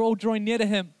sinners were all drawing near to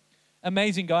him.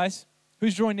 Amazing, guys.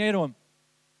 Who's drawing near to him?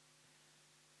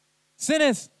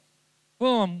 Sinners.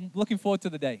 Well, I'm looking forward to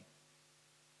the day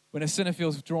when a sinner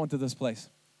feels drawn to this place.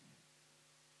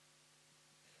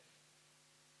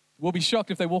 We'll be shocked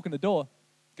if they walk in the door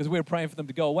because we're praying for them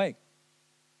to go away.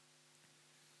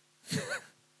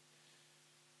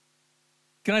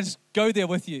 Can I just go there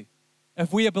with you?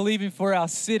 If we are believing for our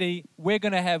city, we're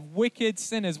going to have wicked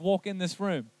sinners walk in this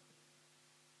room.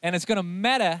 And it's going to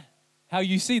matter how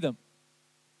you see them.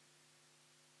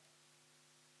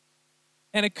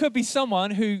 And it could be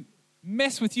someone who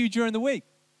messed with you during the week.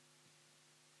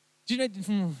 Do you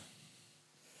know,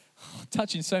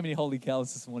 touching so many holy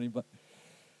cows this morning, but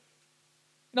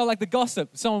like the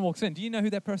gossip, someone walks in. Do you know who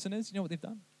that person is? Do you know what they've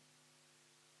done? Do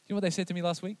you know what they said to me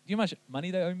last week? Do you know how much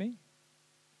money they owe me?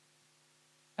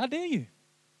 How dare you?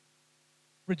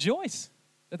 Rejoice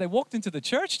that they walked into the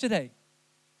church today.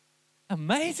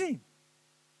 Amazing.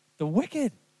 The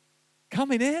wicked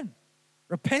coming in,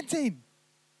 repenting.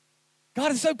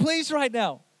 God is so pleased right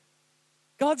now.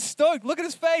 God's stoked. Look at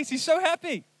his face. He's so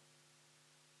happy.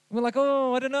 And we're like,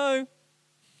 oh, I don't know.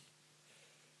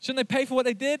 Shouldn't they pay for what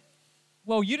they did?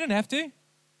 Well, you didn't have to.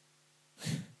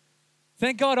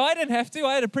 Thank God I didn't have to.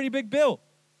 I had a pretty big bill.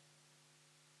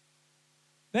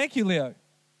 Thank you, Leo.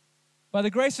 By the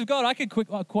grace of God, I could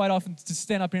quite often just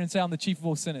stand up here and say I'm the chief of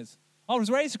all sinners. I was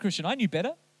raised a Christian. I knew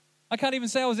better. I can't even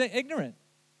say I was ignorant.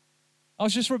 I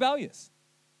was just rebellious.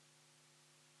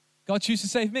 God chose to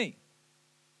save me.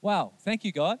 Wow, thank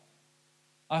you, God.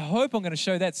 I hope I'm going to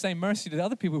show that same mercy to the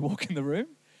other people who walk in the room,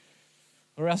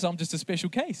 or else I'm just a special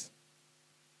case.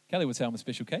 Kelly would say I'm a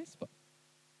special case, but...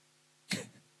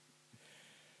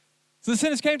 So the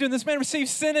sinners came to him. This man receives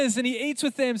sinners and he eats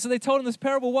with them. So they told him this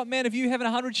parable. What man of you having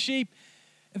 100 sheep,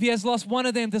 if he has lost one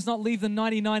of them, does not leave the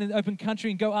 99 in the open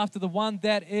country and go after the one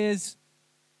that is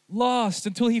lost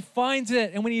until he finds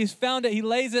it. And when he has found it, he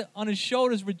lays it on his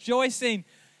shoulders, rejoicing.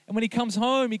 And when he comes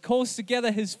home, he calls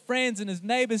together his friends and his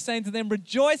neighbors, saying to them,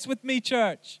 rejoice with me,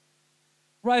 church,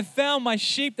 for I have found my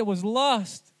sheep that was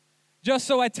lost. Just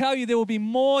so I tell you, there will be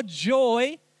more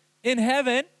joy in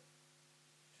heaven.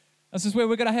 This is where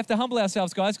we're going to have to humble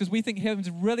ourselves, guys, because we think heaven's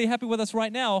really happy with us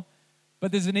right now.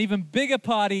 But there's an even bigger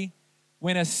party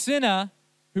when a sinner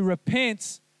who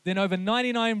repents than over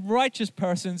 99 righteous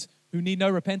persons who need no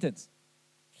repentance.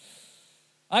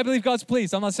 I believe God's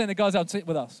pleased. I'm not saying that God's upset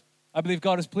with us. I believe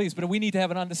God is pleased, but we need to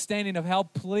have an understanding of how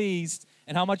pleased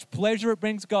and how much pleasure it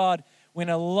brings God when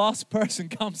a lost person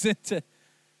comes in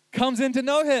to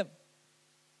know him.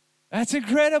 That's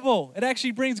incredible. It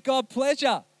actually brings God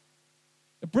pleasure.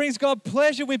 It brings God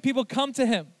pleasure when people come to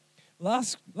him.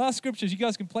 Last scriptures, you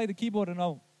guys can play the keyboard and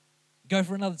I'll go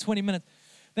for another 20 minutes.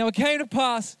 Now it came to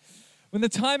pass when the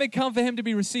time had come for him to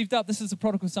be received up. This is the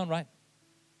prodigal son, right?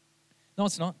 No,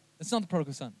 it's not. It's not the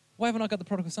prodigal son. Why haven't I got the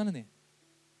prodigal son in there?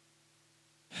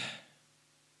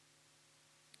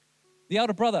 The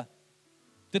elder brother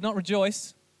did not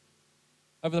rejoice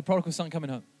over the prodigal son coming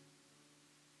home.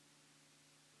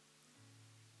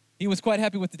 He was quite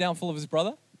happy with the downfall of his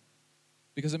brother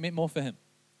because it meant more for him.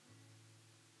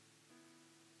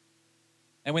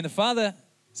 And when the father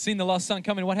seen the lost son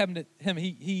coming, what happened to him?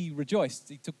 He rejoiced.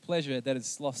 He took pleasure that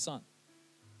his lost son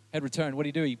had returned. What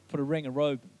did he do? He put a ring, a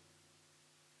robe,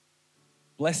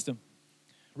 blessed him,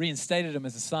 reinstated him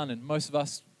as a son. And most of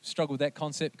us struggle with that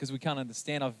concept because we can't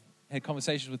understand. I've had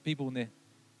conversations with people and they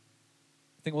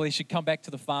think, well, he should come back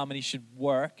to the farm and he should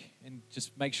work and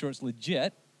just make sure it's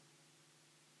legit,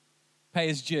 pay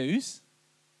his dues,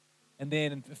 and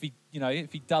then if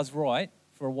he does right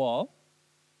for a while,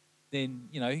 then,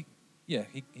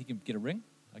 he can get a ring,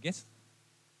 I guess,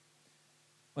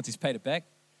 once he's paid it back.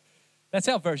 That's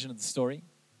our version of the story.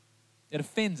 It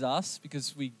offends us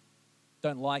because we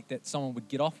don't like that someone would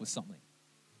get off with something.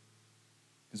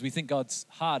 Because we think God's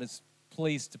heart is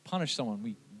pleased to punish someone.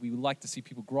 We would like to see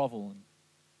people grovel. And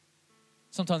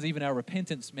sometimes even our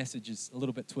repentance message is a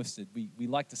little bit twisted. We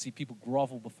like to see people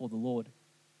grovel before the Lord.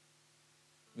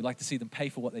 We like to see them pay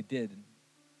for what they did. And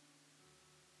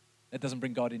that doesn't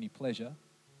bring God any pleasure.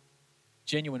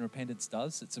 Genuine repentance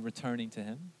does. It's a returning to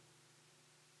him.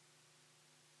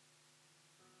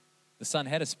 The son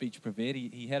had a speech prepared.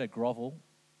 He had a grovel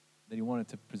that he wanted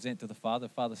to present to the father.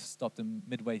 The father stopped him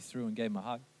midway through and gave him a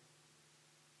hug.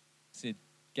 Gave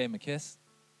him a kiss.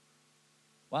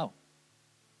 Wow.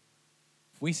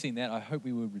 If we seen that, I hope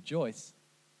we would rejoice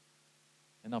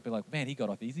and not be like, man, he got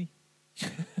off easy.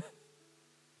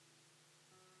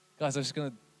 Guys, I'm just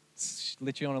going to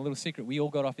let you on a little secret. We all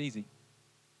got off easy.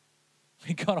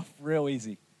 We got off real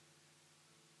easy.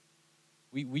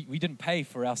 We didn't pay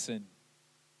for our sin.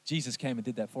 Jesus came and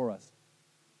did that for us.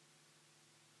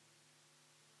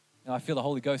 Now I feel the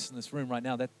Holy Ghost in this room right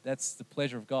now. That's the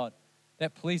pleasure of God.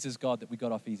 That pleases God that we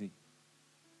got off easy.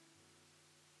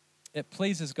 It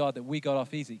pleases God that we got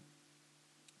off easy.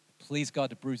 It pleased God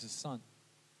to bruise his son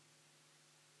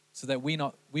so that we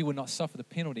would not suffer the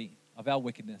penalty of our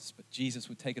wickedness, but Jesus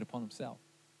would take it upon himself.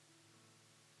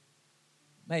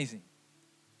 Amazing.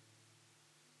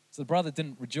 So the brother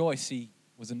didn't rejoice. He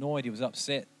was annoyed. He was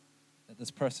upset that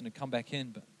this person had come back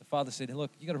in. But the father said, hey,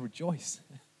 look, you got to rejoice.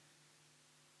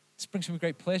 This brings me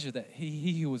great pleasure that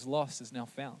he who was lost is now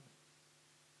found.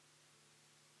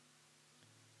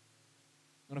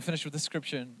 I'm going to finish with this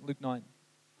scripture in Luke 9.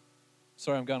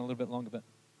 Sorry, I'm going a little bit longer, but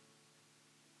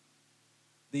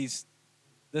this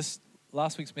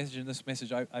last week's message and this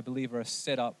message, I believe, are a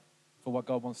setup for what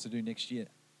God wants to do next year.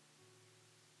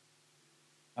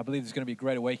 I believe there's going to be a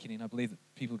great awakening. I believe that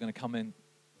people are going to come in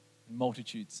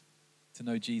multitudes to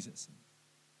know Jesus.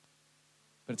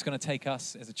 But it's going to take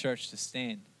us as a church to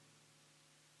stand.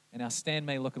 And our stand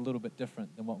may look a little bit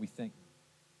different than what we think.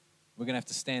 We're going to have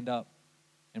to stand up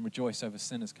and rejoice over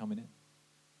sinners coming in.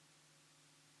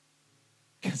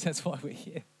 Because that's why we're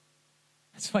here.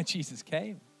 That's why Jesus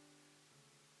came.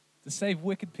 To save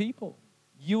wicked people.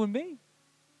 You and me.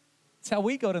 That's how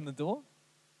we got in the door.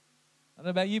 I don't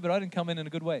know about you, but I didn't come in a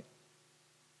good way.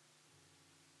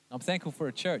 I'm thankful for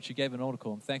a church who gave an altar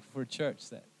call. I'm thankful for a church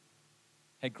that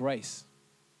had grace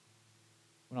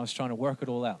when I was trying to work it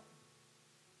all out.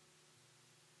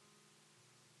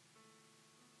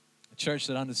 A church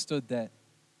that understood that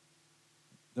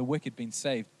the wicked being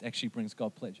saved actually brings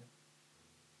God pleasure.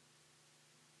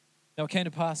 Now it came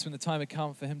to pass when the time had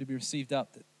come for him to be received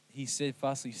up that he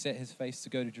steadfastly set his face to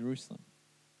go to Jerusalem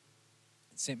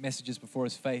and sent messages before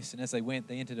his face. And as they went,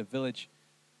 they entered a village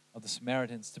of the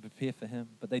Samaritans to prepare for him,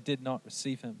 but they did not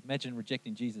receive him. Imagine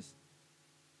rejecting Jesus.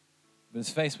 But his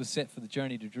face was set for the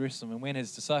journey to Jerusalem. And when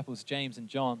his disciples, James and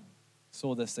John,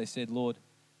 saw this, they said, Lord,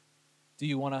 do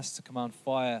you want us to command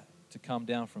fire to come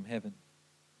down from heaven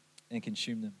and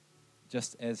consume them,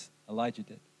 just as Elijah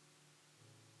did?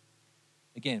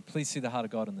 Again, please see the heart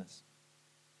of God in this.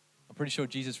 I'm pretty sure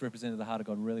Jesus represented the heart of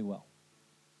God really well.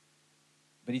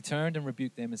 But he turned and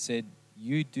rebuked them and said,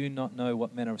 you do not know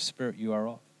what manner of spirit you are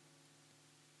of.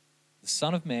 The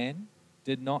Son of Man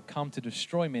did not come to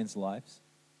destroy men's lives,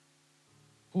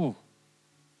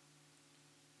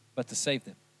 but to save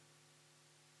them.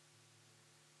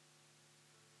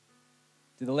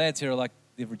 The lads here are like,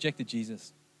 they've rejected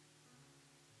Jesus.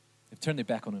 They've turned their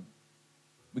back on him.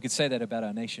 We could say that about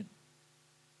our nation.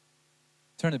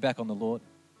 Turn their back on the Lord.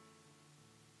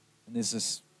 And there's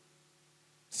this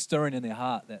stirring in their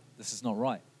heart that this is not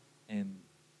right. And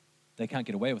they can't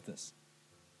get away with this.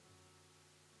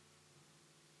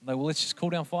 Like, well, let's just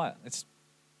call down fire.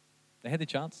 They had their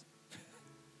chance.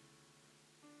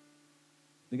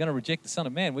 They're going to reject the Son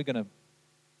of Man.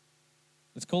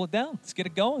 Let's call it down. Let's get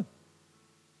it going.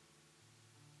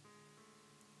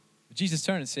 But Jesus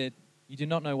turned and said, you do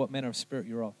not know what manner of spirit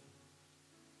you're of.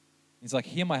 He's like,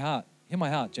 hear my heart. Hear my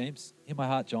heart, James. Hear my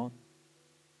heart, John.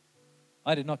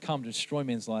 I did not come to destroy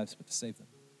men's lives, but to save them.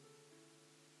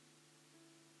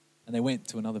 And they went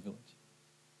to another village.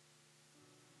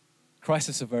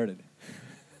 Crisis averted.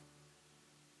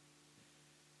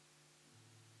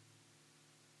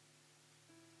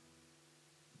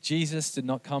 Jesus did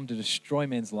not come to destroy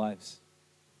men's lives,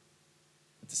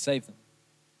 but to save them.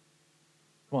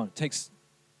 Come on,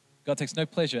 God takes no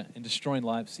pleasure in destroying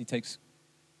lives. He takes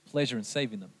pleasure in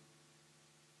saving them.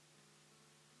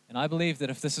 And I believe that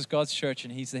if this is God's church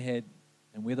and he's the head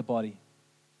and we're the body,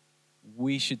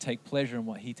 we should take pleasure in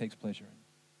what he takes pleasure in.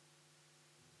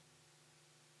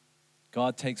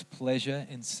 God takes pleasure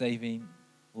in saving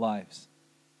lives.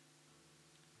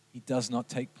 He does not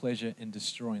take pleasure in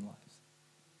destroying lives.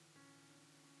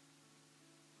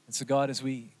 And so God, as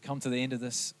we come to the end of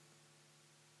this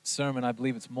sermon, I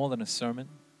believe it's more than a sermon.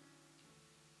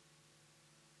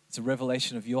 It's a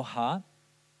revelation of your heart.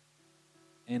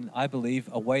 And I believe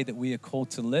a way that we are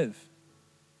called to live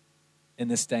in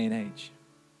this day and age.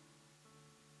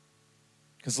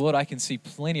 Because Lord, I can see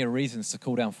plenty of reasons to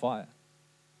call down fire.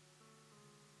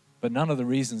 But none of the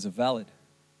reasons are valid.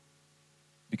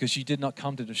 Because you did not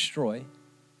come to destroy,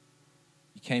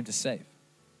 you came to save.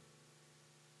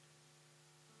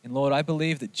 And Lord, I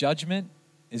believe that judgment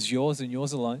is yours and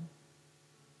yours alone.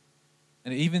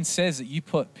 And it even says that you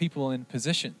put people in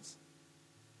positions.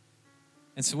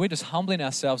 And so we're just humbling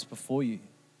ourselves before you,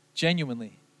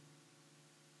 genuinely.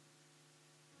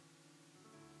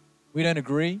 We don't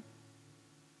agree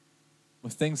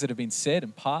with things that have been said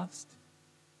and past,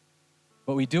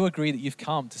 but we do agree that you've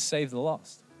come to save the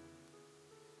lost.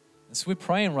 And so we're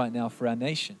praying right now for our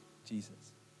nation,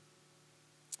 Jesus.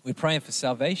 We're praying for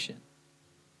salvation.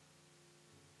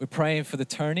 We're praying for the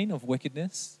turning of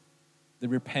wickedness, the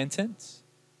repentance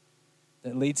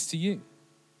that leads to you.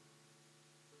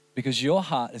 Because your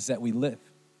heart is that we live.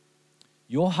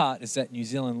 Your heart is that New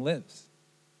Zealand lives.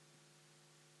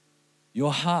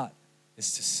 Your heart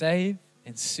is to save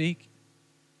and seek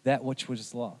that which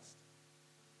was lost.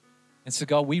 And so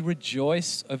God, we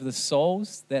rejoice over the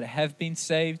souls that have been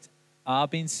saved, are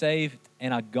being saved,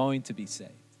 and are going to be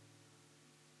saved.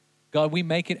 God, we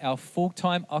make it our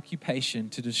full-time occupation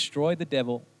to destroy the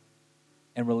devil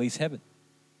and release heaven.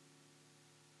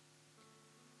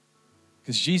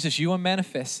 Because Jesus, you are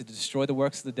manifested to destroy the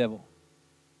works of the devil.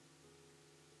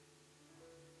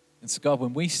 And so God,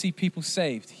 when we see people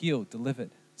saved, healed, delivered,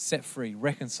 set free,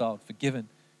 reconciled, forgiven,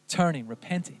 turning,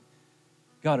 repenting,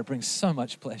 God, it brings so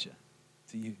much pleasure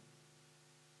to you.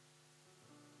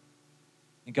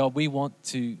 And God, we want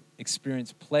to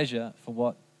experience pleasure for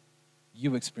what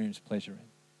you experience pleasure in.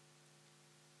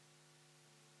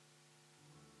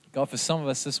 God, for some of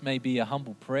us, this may be a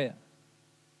humble prayer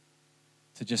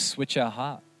to just switch our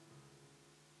heart,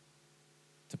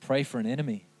 to pray for an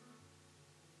enemy.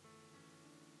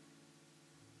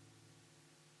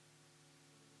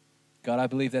 God, I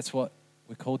believe that's what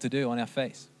we're called to do on our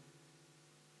face.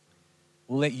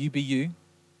 We'll let you be you,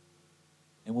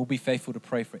 and we'll be faithful to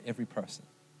pray for every person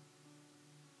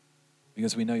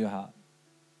because we know your heart.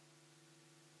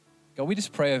 God, we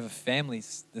just pray over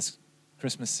families this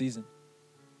Christmas season.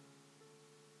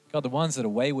 God, the ones that are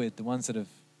wayward, the ones that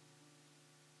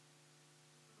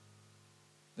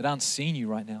aren't seeing you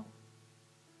right now.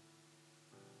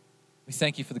 We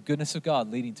thank you for the goodness of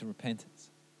God leading to repentance.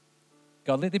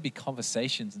 God, let there be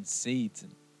conversations and seeds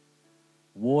and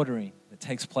watering that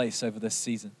takes place over this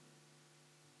season.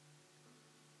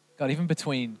 God, even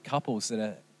between couples that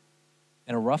are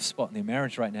in a rough spot in their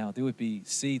marriage right now, there would be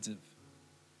seeds of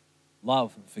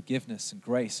love and forgiveness and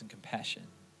grace and compassion.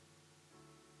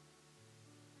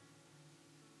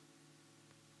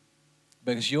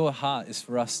 Because your heart is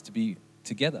for us to be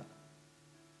together.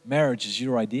 Marriage is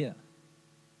your idea.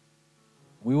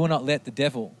 We will not let the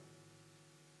devil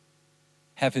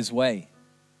have his way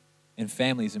in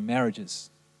families and marriages.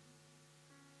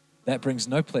 That brings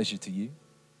no pleasure to you.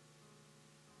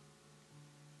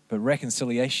 But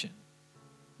reconciliation,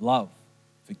 love,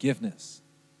 forgiveness,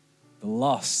 the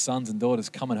lost sons and daughters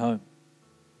coming home,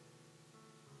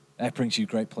 that brings you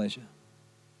great pleasure.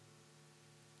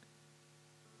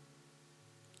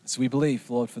 So we believe,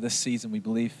 Lord, for this season, we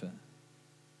believe for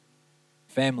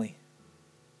family,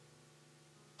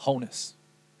 wholeness,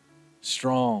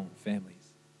 strong families,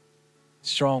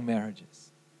 strong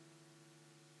marriages,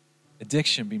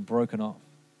 addiction being broken off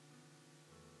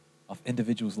of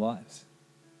individuals' lives,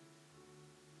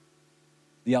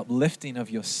 the uplifting of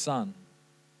your Son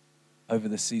over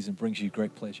this season brings you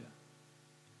great pleasure.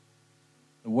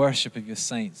 The worship of your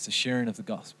saints, the sharing of the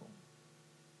gospel.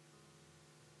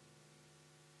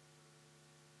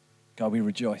 God, we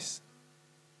rejoice.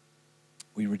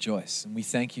 We rejoice, and we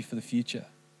thank you for the future.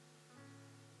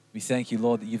 We thank you,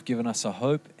 Lord, that you've given us a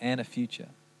hope and a future.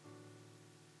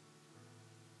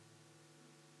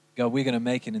 God, we're going to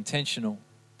make an intentional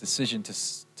decision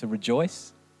to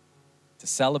rejoice, to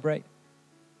celebrate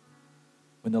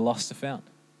when the lost are found,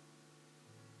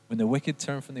 when the wicked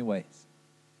turn from their ways.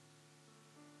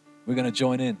 We're going to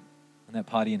join in on that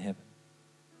party in heaven.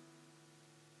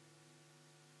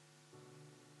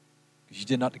 Because you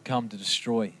did not come to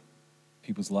destroy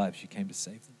people's lives, you came to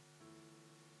save them.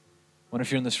 I wonder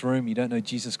if you're in this room, you don't know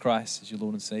Jesus Christ as your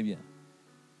Lord and Savior.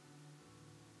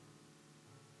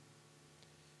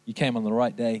 You came on the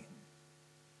right day.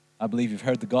 I believe you've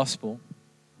heard the gospel.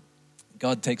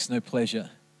 God takes no pleasure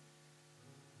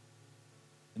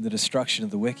in the destruction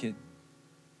of the wicked,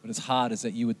 but his heart is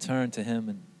that you would turn to him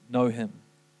and know him.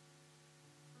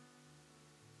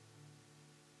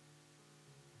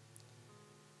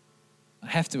 I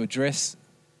have to address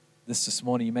this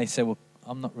morning. You may say, well,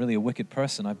 I'm not really a wicked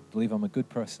person. I believe I'm a good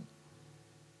person.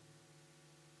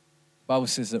 The Bible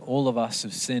says that all of us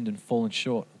have sinned and fallen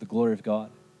short of the glory of God.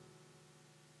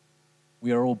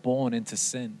 We are all born into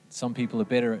sin. Some people are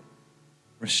better at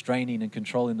restraining and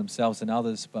controlling themselves than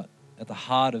others, but at the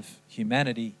heart of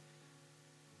humanity,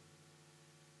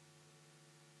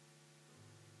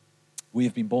 we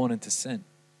have been born into sin,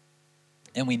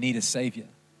 and we need a Savior.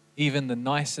 Even the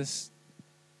nicest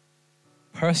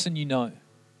person you know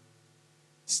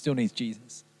still needs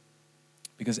Jesus,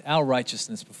 because our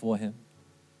righteousness before him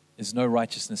is no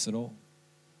righteousness at all.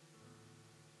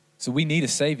 So we need a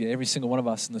Savior. Every single one of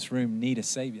us in this room need a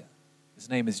Savior. His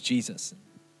name is Jesus.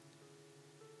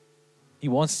 He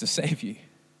wants to save you.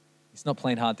 He's not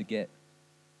playing hard to get.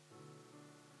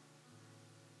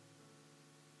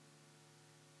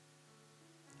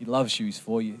 He loves you. He's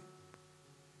for you.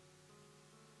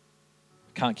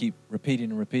 I can't keep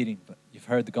repeating and repeating, but you've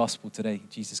heard the gospel today.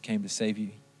 Jesus came to save you.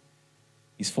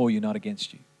 He's for you, not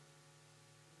against you.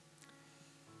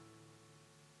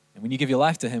 And when you give your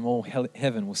life to him, all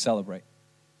heaven will celebrate.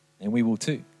 And we will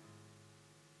too.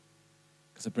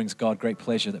 Because it brings God great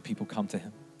pleasure that people come to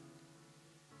him.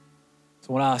 So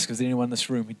I want to ask, is there anyone in this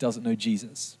room who doesn't know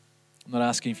Jesus? I'm not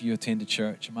asking if you attend a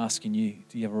church. I'm asking you,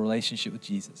 do you have a relationship with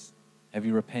Jesus? Have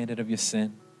you repented of your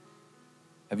sin?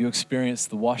 Have you experienced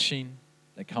the washing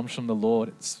that comes from the Lord?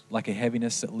 It's like a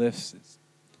heaviness that lifts. It's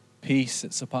peace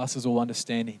that surpasses all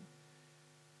understanding.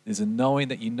 There's a knowing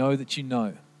that you know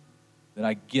that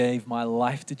I gave my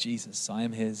life to Jesus. I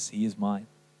am his. He is mine.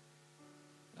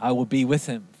 I will be with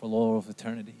him for all of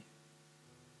eternity.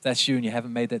 If that's you and you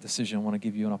haven't made that decision, I want to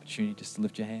give you an opportunity just to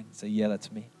lift your hand and say, yeah,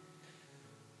 that's me.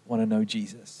 I want to know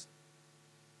Jesus.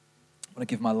 I want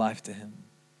to give my life to him.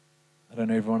 I don't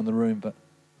know everyone in the room, but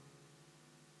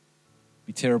it'd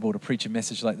be terrible to preach a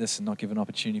message like this and not give an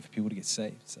opportunity for people to get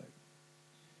saved. So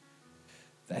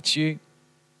if that's you,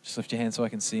 just lift your hand so I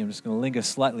can see. I'm just going to linger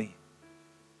slightly.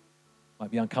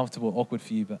 Might be uncomfortable, awkward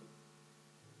for you, but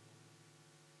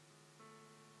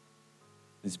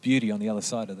there's beauty on the other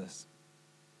side of this.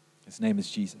 His name is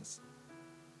Jesus.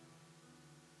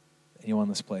 Anyone in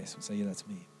this place would say, yeah, that's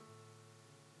me.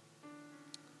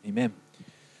 Amen.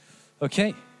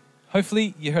 Okay.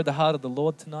 Hopefully you heard the heart of the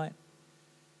Lord tonight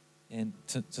and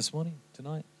this morning,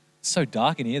 tonight. It's so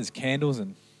dark in here. There's candles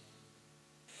and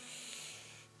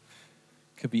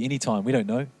could be any time. We don't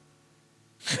know.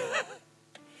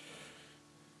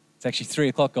 It's actually 3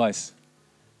 o'clock, guys.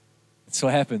 That's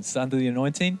what happens. Under the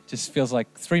anointing, just feels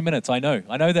like 3 minutes. I know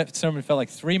that sermon felt like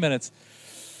 3 minutes,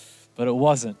 but but it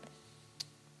wasn't.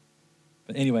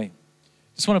 But anyway,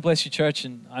 just want to bless you, church,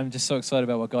 and I'm just so excited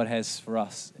about what God has for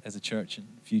us as a church in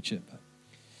the future. But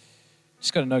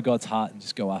just got to know God's heart and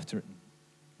just go after it. And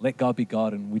let God be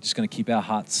God, and we're just going to keep our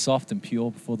hearts soft and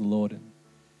pure before the Lord, and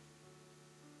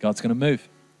God's going to move.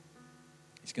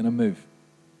 He's going to move.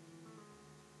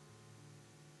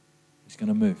 He's going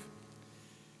to move.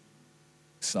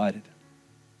 Excited.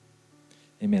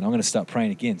 Amen. I'm going to start praying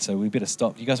again, so we better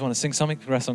stop. You guys want to sing something for us?